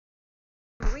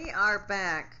are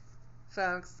back,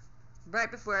 folks, right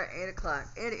before 8 o'clock.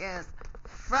 It is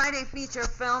Friday Feature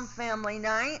Film Family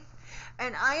Night,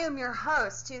 and I am your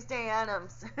host, Tuesday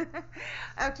Addams.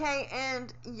 Okay,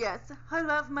 and yes, I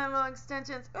love my little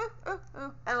extensions. Ooh, ooh,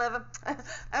 ooh, I love them.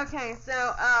 Okay,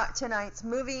 so tonight's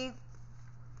movie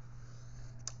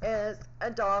is A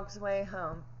Dog's Way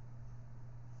Home.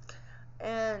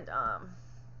 And,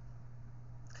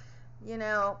 you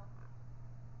know,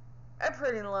 I'm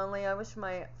pretty lonely. I wish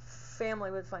my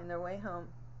family would find their way home.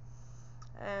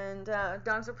 And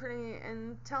dogs are pretty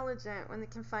intelligent when they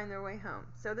can find their way home.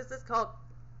 So this is called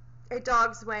A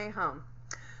Dog's Way Home.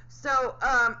 So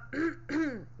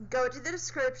go to the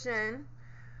description,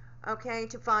 okay,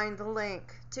 to find the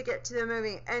link to get to the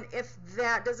movie. And if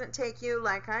that doesn't take you,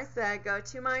 like I said, go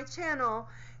to my channel,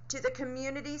 to the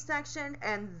community section,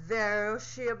 and there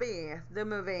she'll be, the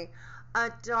movie, A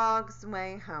Dog's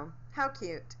Way Home. How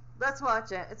cute. Let's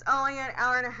watch it. It's only an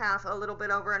hour and a half, a little bit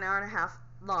over an hour and a half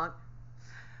long.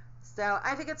 So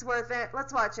I think it's worth it.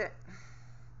 Let's watch it.